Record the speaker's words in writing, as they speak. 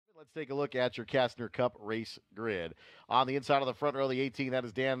Let's take a look at your Kastner Cup race grid. On the inside of the front row, the 18, that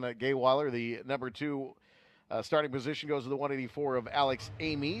is Dan Gayweiler. The number 2 starting position goes to the 184 of Alex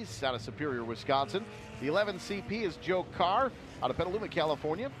Ames out of Superior, Wisconsin. The 11 CP is Joe Carr out of Petaluma,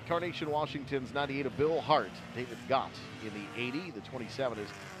 California. Carnation, Washington's 98 of Bill Hart. David Gott in the 80. The 27 is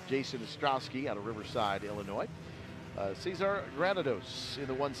Jason Ostrowski out of Riverside, Illinois. Cesar Granados in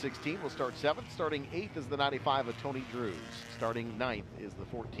the 116 will start 7th. Starting 8th is the 95 of Tony Drews. Starting 9th is the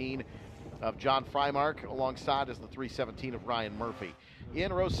 14 of John Freimark. Alongside is the 317 of Ryan Murphy.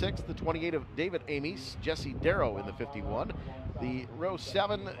 In row 6, the 28 of David Ames, Jesse Darrow in the 51. The row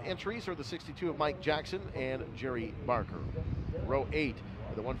 7 entries are the 62 of Mike Jackson and Jerry Barker. Row 8,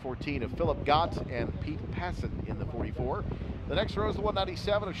 the 114 of Philip Gott and Pete Passon in the 44. The next row is the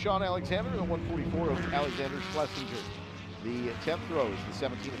 197 of Sean Alexander and the 144 of Alexander Schlesinger. The 10th row is the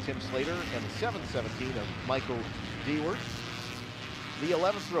 17 of Tim Slater and the 717 of Michael Dewart. The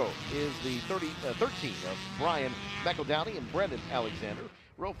 11th row is the 13 of Brian McEldowney and Brendan Alexander.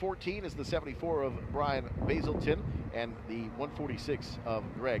 Row 14 is the 74 of Brian Basilton and the 146 of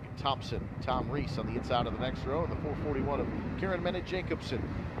Greg Thompson. Tom Reese on the inside of the next row, and the 441 of Karen Mennett Jacobson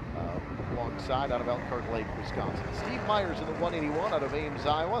alongside out of Elkhart Lake, Wisconsin. Steve Myers in the 181 out of Ames,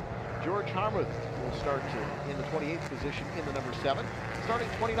 Iowa. George Harmuth will start in the 28th position in the number 7. Starting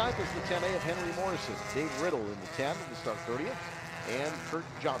 29th is the 10A of Henry Morrison. Dave Riddle in the 10 will start 30th. And Kurt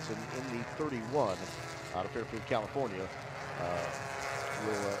Johnson in the 31 out of Fairfield, California,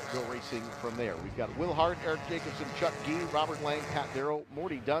 will go racing from there. We've got Will Hart, Eric Jacobson, Chuck Gee, Robert Lang, Pat Darrow,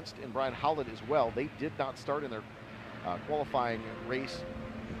 Morty Dunst, and Brian Howlett as well. They did not start in their qualifying race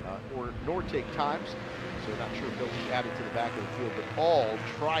nor take times, so not sure if they'll be added to the back of the field, but all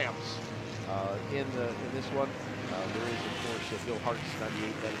triumphs in this one. There is, of course, Bill Hart's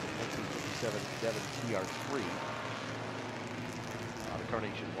 98, that is a 1957 Devon TR3. The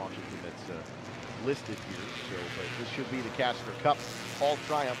Carnation, Washington, that's listed here. So this should be the Kastner Cup. All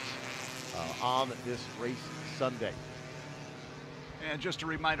triumphs on this race Sunday. And just a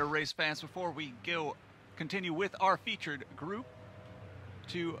reminder, race fans, before we continue with our featured group,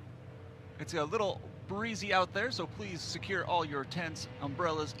 it's a little breezy out there, so please secure all your tents,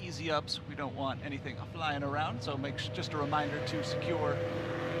 umbrellas, easy ups. We don't want anything flying around, so just a reminder to secure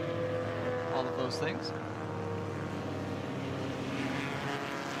all of those things.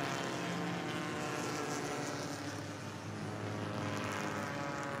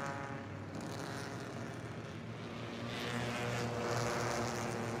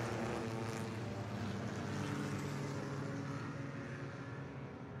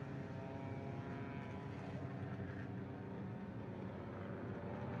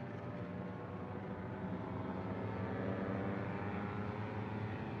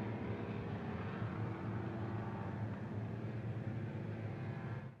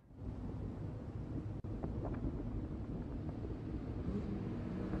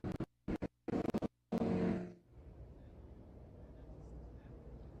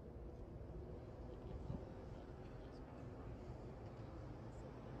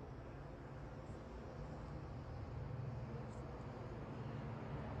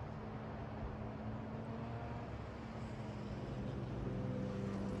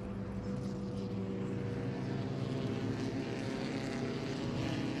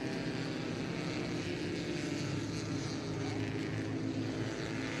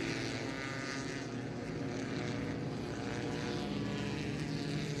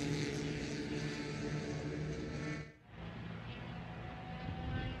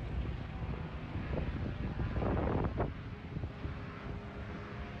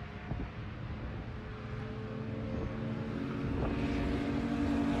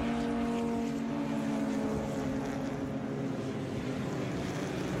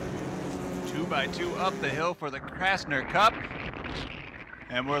 By 2 up the hill for the Kastner Cup,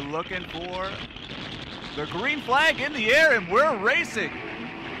 and we're looking for the green flag in the air, and we're racing.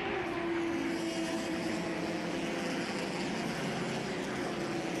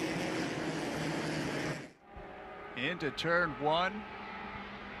 Into turn 1.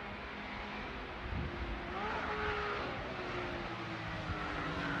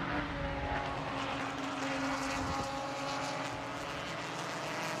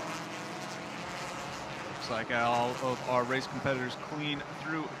 Like all of our race competitors clean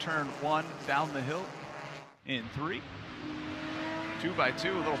through turn 1 down the hill in 3. 2 by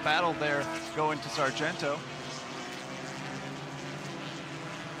 2, a little battle there going to Sargento.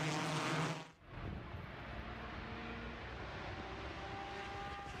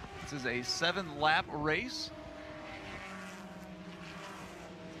 This is a 7-lap race.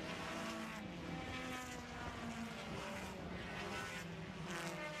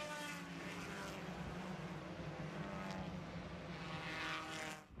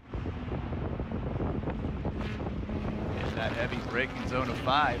 that heavy braking zone of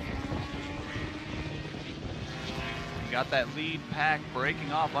 5. You got that lead pack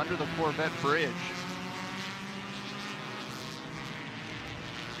breaking off under the Corvette bridge.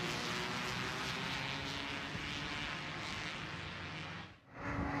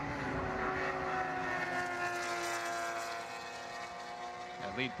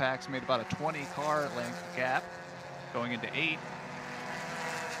 That lead pack's made about a 20 car length gap going into 8.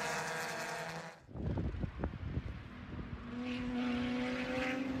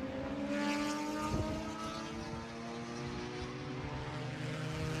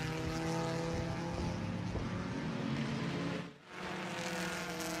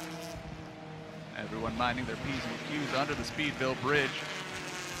 Everyone minding their P's and Q's under the Speedville Bridge.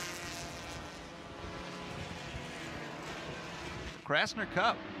 Kastner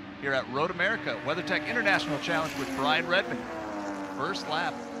Cup here at Road America WeatherTech International Challenge with Brian Redmond. First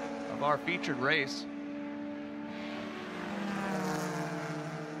lap of our featured race.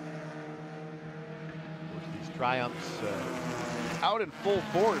 These triumphs out in full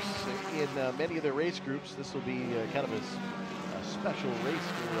force in many of their race groups. This will be kind of a special race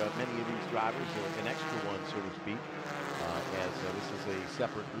for many of these drivers, an extra one, so to speak, as this is a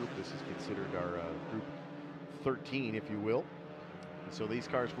separate group. This is considered our group 13, if you will. And so these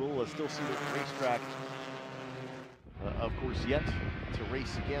cars will still see the racetrack, of course, yet to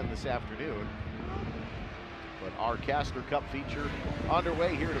race again this afternoon. But our Kastner Cup feature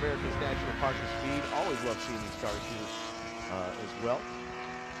underway here at America's National Park and Speed. Always love seeing these cars here as well.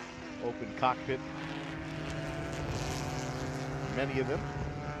 Open cockpit, many of them.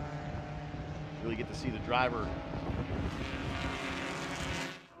 Really get to see the driver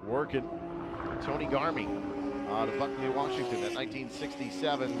working. Tony Garmy out of Buckley, Washington, that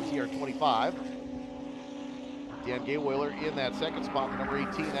 1967 TR25. Dan Gayweiler in that second spot, the number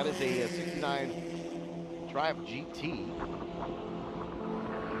 18. That is a 69 Triumph GT.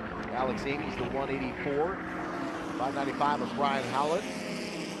 Alex Amy's the 184. 595 of Brian Howlett.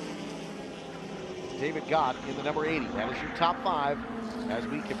 David Gott in the number 80. That is your top 5 as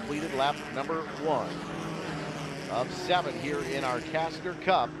we completed lap number 1 of 7 here in our Kastner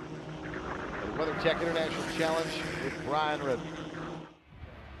Cup, the WeatherTech International Challenge with Brian Redmond.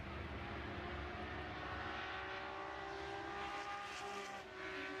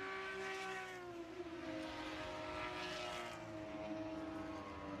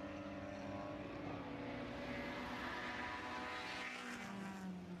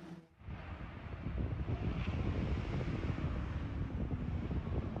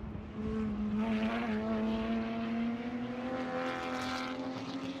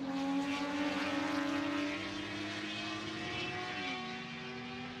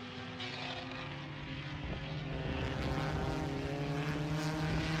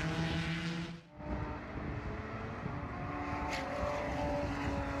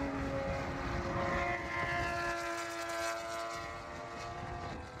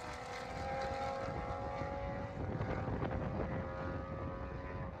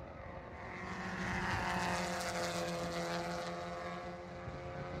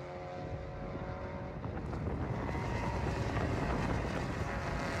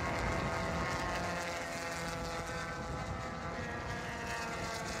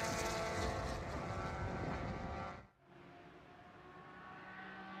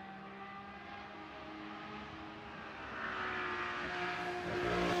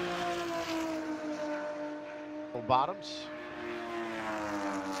 Bottoms.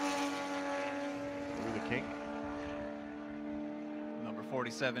 Through the kink. Number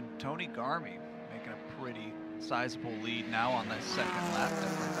 47, Tony Garmy, making a pretty sizable lead now on that second lap.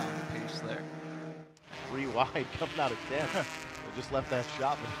 Definitely found the pace there. 3 wide coming out of 10. They just left that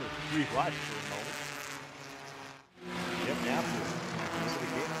shot with 3 wide for a moment. Yep, now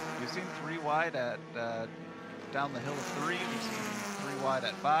You've seen 3 wide at down the hill of 3. We've seen 3 wide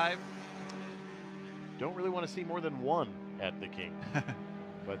at 5. Don't really want to see more than 1 at the kink.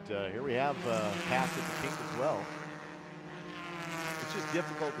 But here we have pass at the kink as well. It's just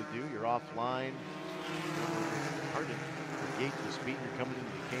difficult to do. You're offline. Hard to gauge the speed you're coming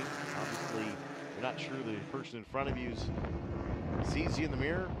into the kink. Obviously, you're not sure the person in front of you sees you in the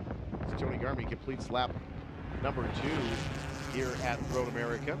mirror. As Tony Garmy completes lap number 2 here at Road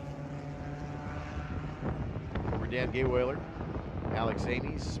America. Over Dan Gayweiler, Alex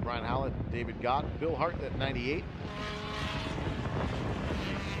Amy's, Brian Howlett, David Gott, Bill Hart at 98.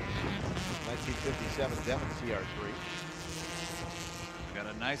 1957 Devon CR3. Got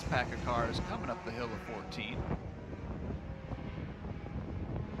a nice pack of cars coming up the hill of 14.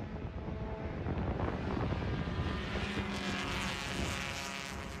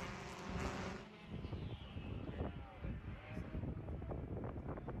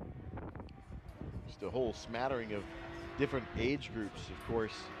 just a whole smattering of different age groups, of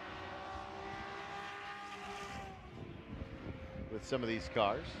course, with some of these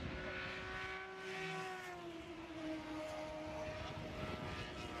cars.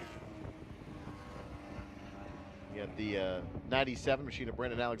 You got the 97 machine of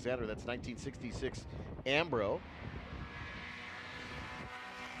Brendan Alexander. That's 1966 Ambro.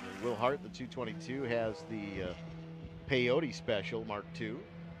 And Will Hart, the 222, has the Peyote Special Mark II.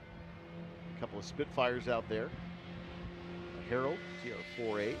 A couple of Spitfires out there. A Herald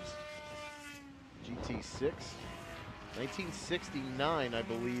TR48, GT6. 1969, I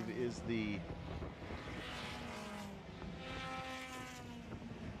believe, is the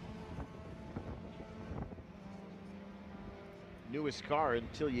newest car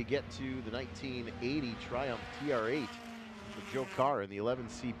until you get to the 1980 Triumph TR8 with Joe Carr in the 11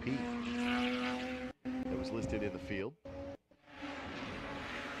 CP that was listed in the field.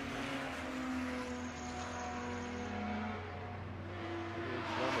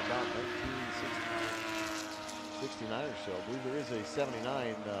 From about 1969 or so. I believe there is a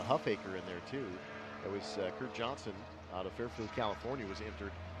 79 Huffaker in there too. That was Kurt Johnson out of Fairfield, California, was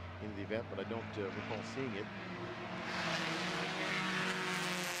entered into the event, but I don't recall seeing it.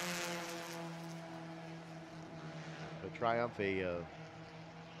 Triumph, a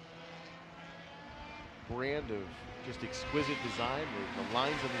brand of just exquisite design. The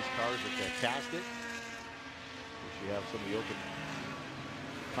lines on these cars are fantastic. You have some of the open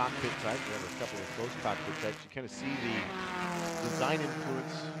cockpit types. You have a couple of closed cockpit types. You kind of see the design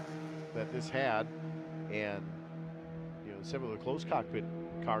influence that this had, and you know, some of the closed cockpit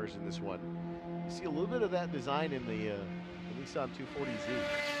cars in this one. You see a little bit of that design in the Nissan 240Z.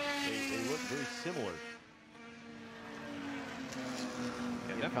 They look very similar.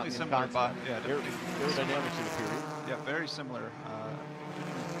 Yeah, definitely similar. Aerodynamics in the period. Yeah, very similar.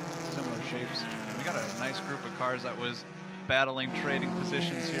 Similar shapes. And we got a nice group of cars that was battling trading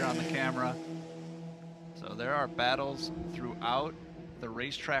positions here on the camera. So there are battles throughout the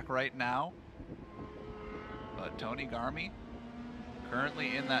racetrack right now. But Tony Garmy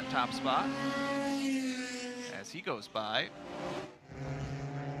currently in that top spot as he goes by.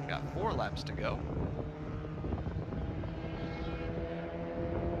 Got 4 laps to go.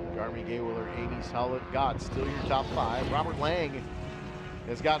 Garmy, Gaywiller, Amy, Howlett, God, still your top 5. Robert Lang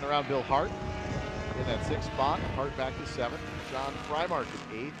has gotten around Bill Hart in that 6th spot. Hart back to 7th. John Freimark is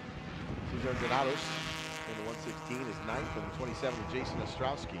 8th. Cesar Granados in the 116 is 9th, and the 27 Jason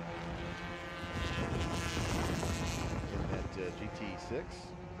Ostrowski in that GT6.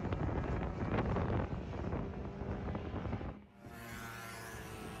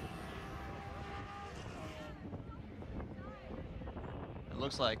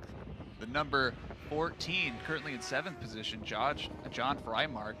 Looks like the number 14, currently in 7th position, John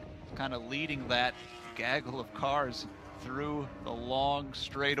Freimark, kind of leading that gaggle of cars through the long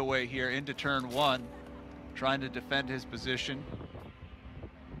straightaway here into turn 1, trying to defend his position.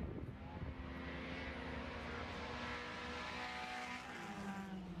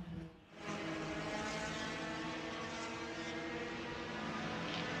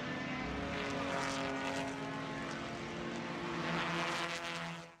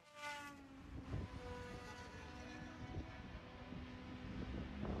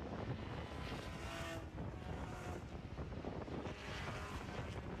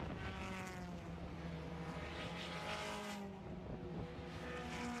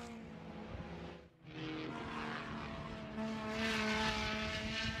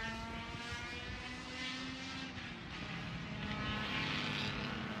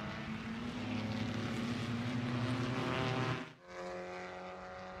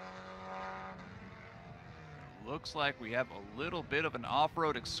 Looks like we have a little bit of an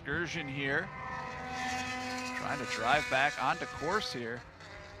off-road excursion here. Trying to drive back onto course here.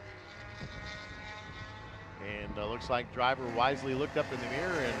 And looks like driver wisely looked up in the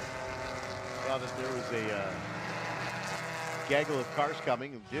mirror and saw that there was a gaggle of cars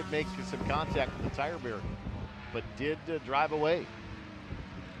coming, and did make some contact with the tire barrier, but did drive away.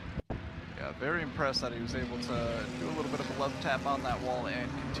 Yeah, very impressed that he was able to do a little bit of a love tap on that wall and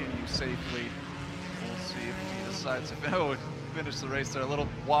continue safely. We'll see if he decides to finish the race there. A little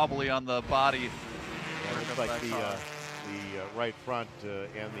wobbly on the body. Yeah, looks like the right front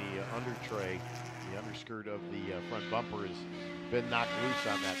and the under tray, the underskirt of the front bumper has been knocked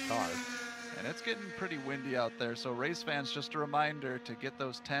loose on that car. And it's getting pretty windy out there, so race fans, just a reminder to get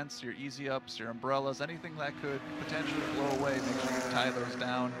those tents, your easy ups, your umbrellas, anything that could potentially blow away, make sure you tie those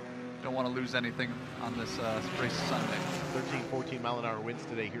down. Don't want to lose anything on this race Sunday. 13, 14 mile an hour winds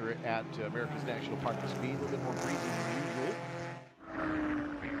today here at America's National Park. The speed a little bit more breezy than usual.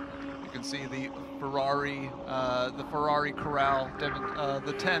 You can can see the Ferrari corral,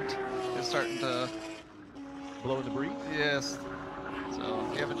 the tent is starting to Blowing the breeze. Yes. So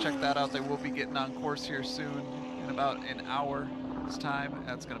if you haven't checked that out, they will be getting on course here soon in about an hour's time.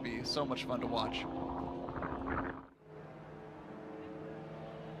 That's going to be so much fun to watch.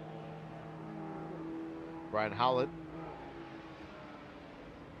 Brian Howlett,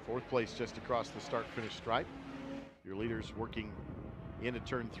 4th place just across the start-finish stripe. Your leaders working into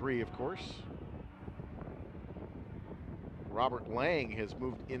turn 3, of course. Robert Lang has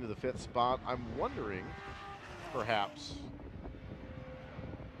moved into the 5th spot. I'm wondering, perhaps,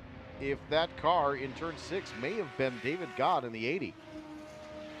 if that car in turn 6 may have been David Gott in the 80.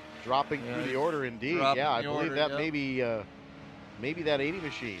 Dropping through the order, indeed. Yeah, I believe that maybe that 80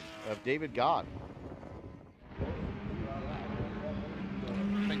 machine of David Gott.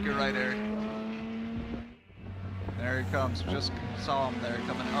 I think you're right, Eric. There he comes. Just saw him there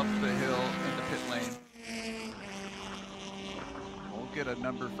coming up the hill into pit lane. We'll get a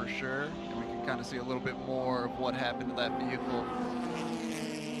number for sure, and we can kind of see a little bit more of what happened to that vehicle.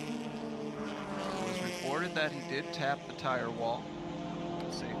 It was reported that he did tap the tire wall.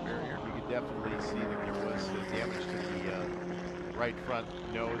 Safe barrier. We could definitely see that there was damage to the right front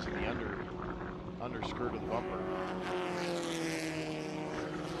nose and the underskirt of the bumper.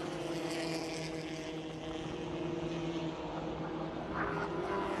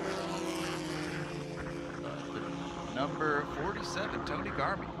 Number 47, Tony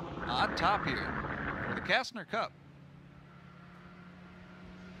Garmy, on top here for the Kastner Cup.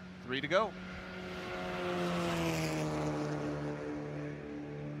 3 to go.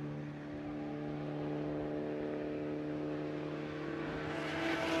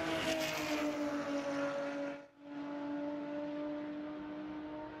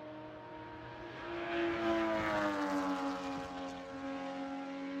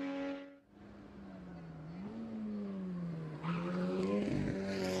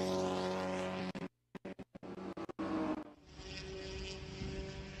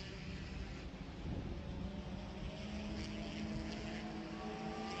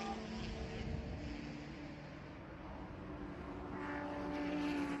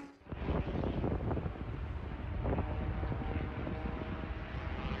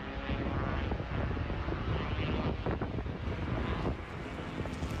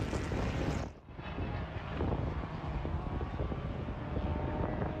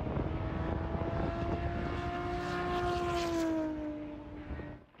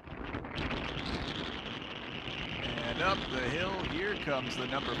 Up the hill, here comes the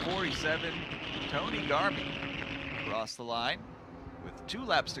number 47, Tony Garmy. Across the line. With 2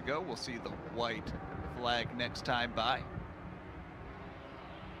 laps to go, we'll see the white flag next time by.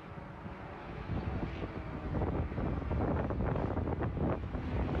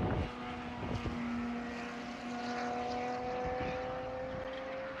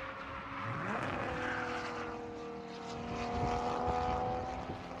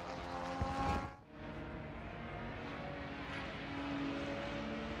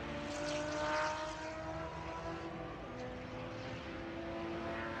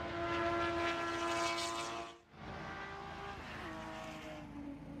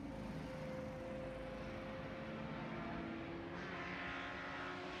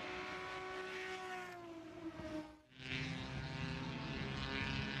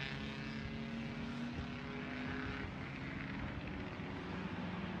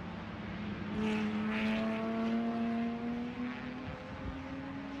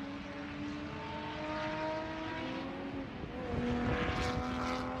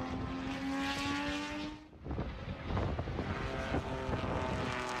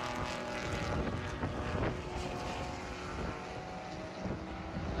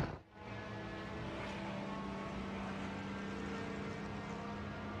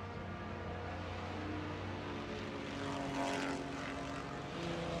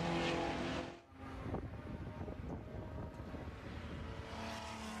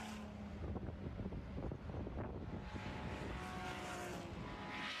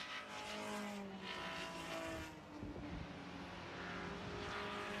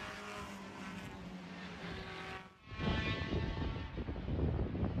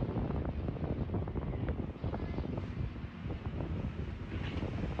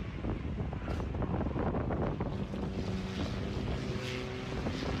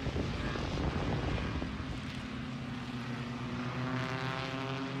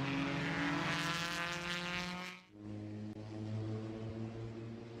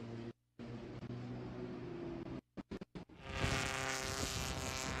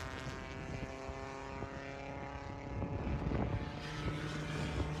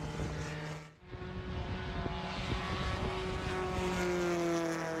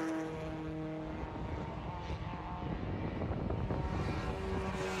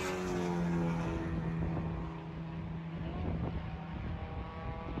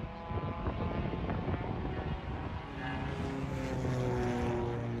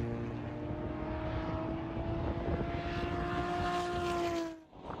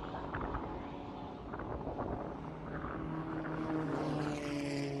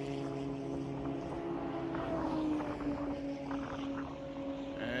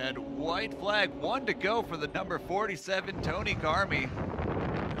 And white flag, 1 to go for the number 47, Tony Garmy.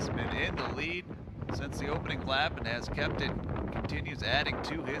 Has been in the lead since the opening lap and has kept it, continues adding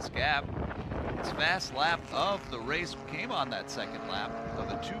to his gap. His fast lap of the race came on that second lap of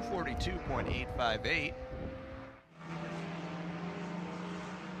a 2:42.858.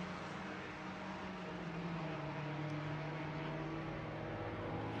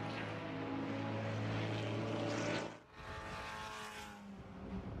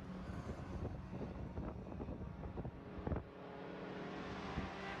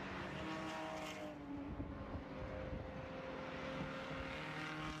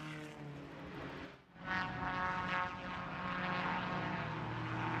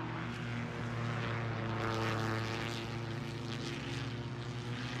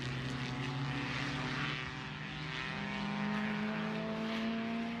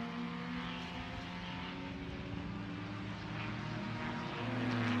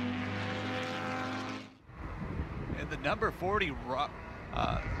 The number 40,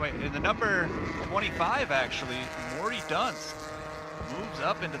 in the number 25, actually, Morty Dunst moves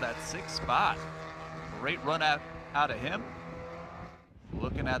up into that 6th spot. Great run out of him.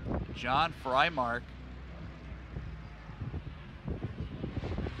 Looking at John Freimark,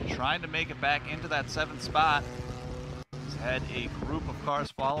 trying to make it back into that 7th spot. He's had a group of cars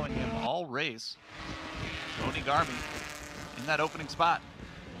following him all race. Tony Garmy in that opening spot.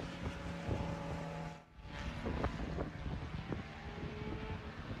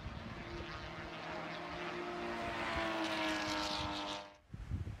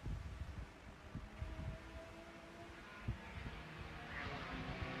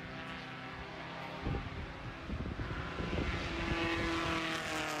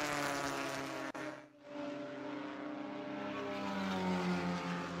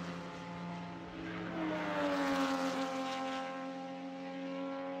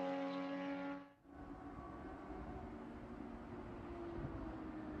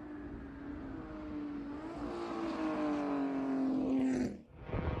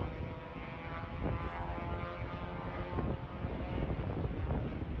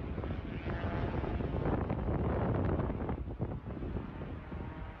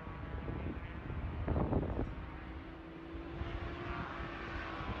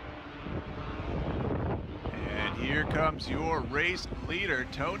 Here comes your race leader,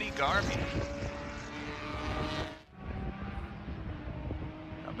 Tony Garmy.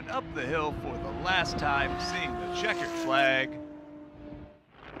 Coming up the hill for the last time, seeing the checkered flag.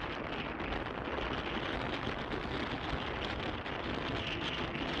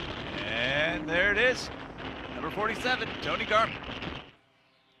 And there it is. Number 47, Tony Garmy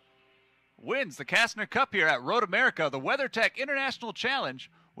wins the Kastner Cup here at Road America, the WeatherTech International Challenge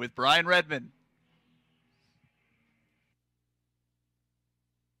with Brian Redmond.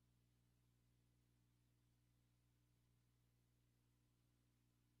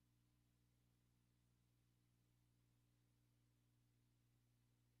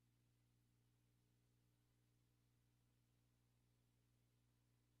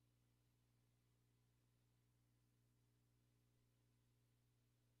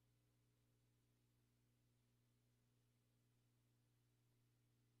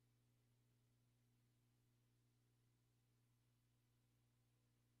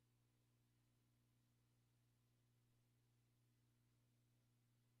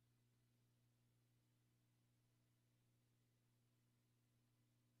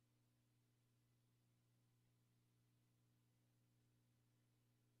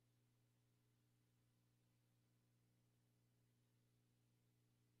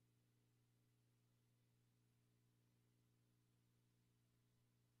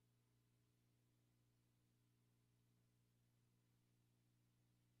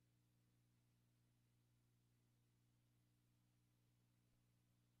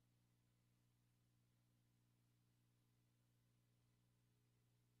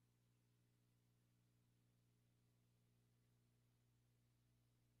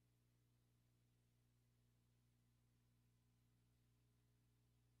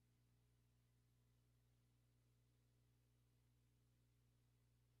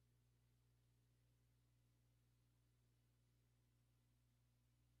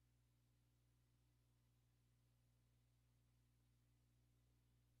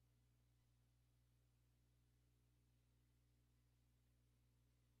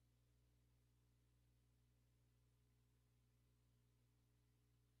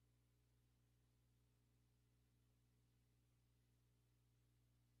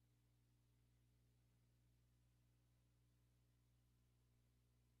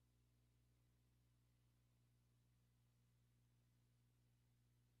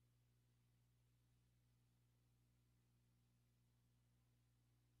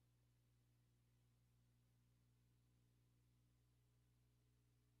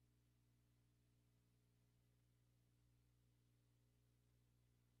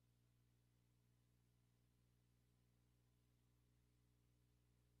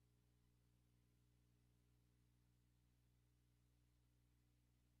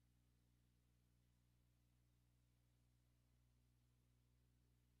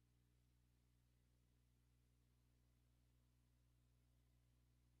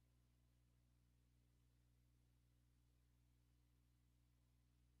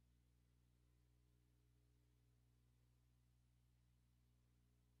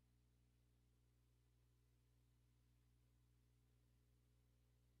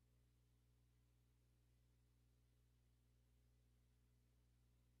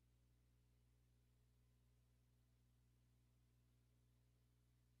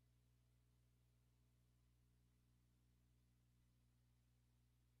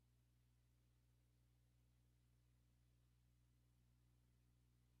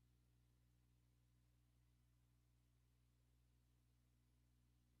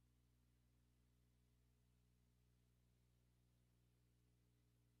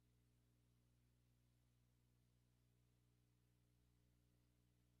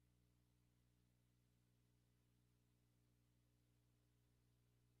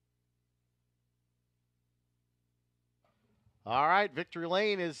 All right, Victory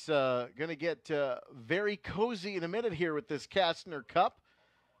Lane is going to get very cozy in a minute here with this Kastner Cup.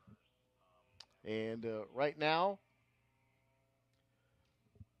 And right now,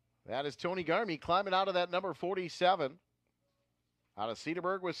 that is Tony Garmy climbing out of that number 47 out of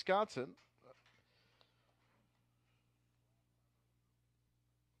Cedarburg, Wisconsin.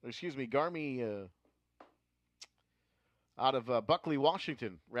 Excuse me, Garmy out of Buckley,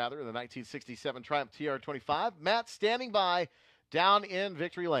 Washington, rather, in the 1967 Triumph TR25. Matt standing by down in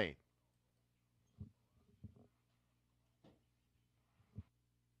Victory Lane.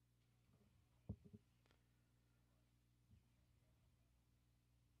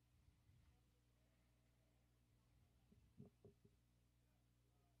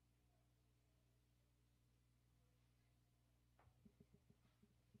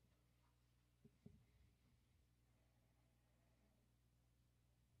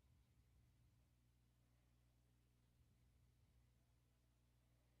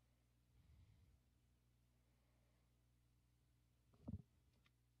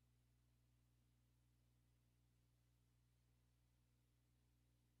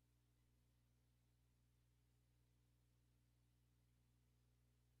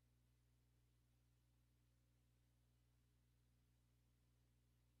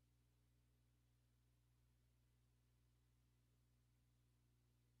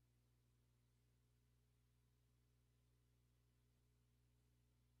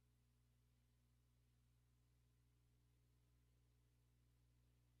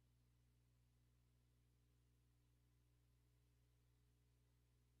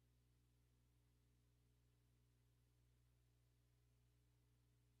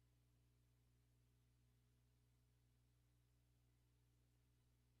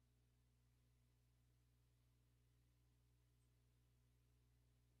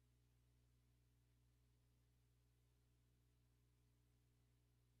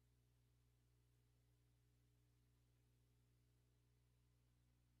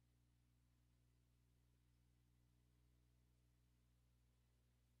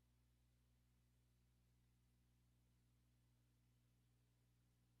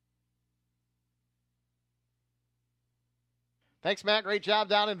 Thanks, Matt. Great job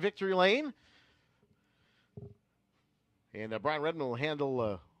down in Victory Lane. And Brian Redmond will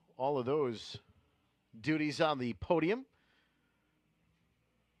handle all of those duties on the podium.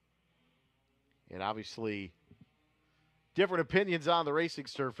 And obviously, different opinions on the racing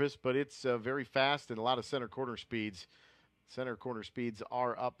surface, but it's very fast and a lot of center corner speeds. Center corner speeds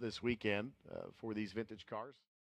are up this weekend for these vintage cars.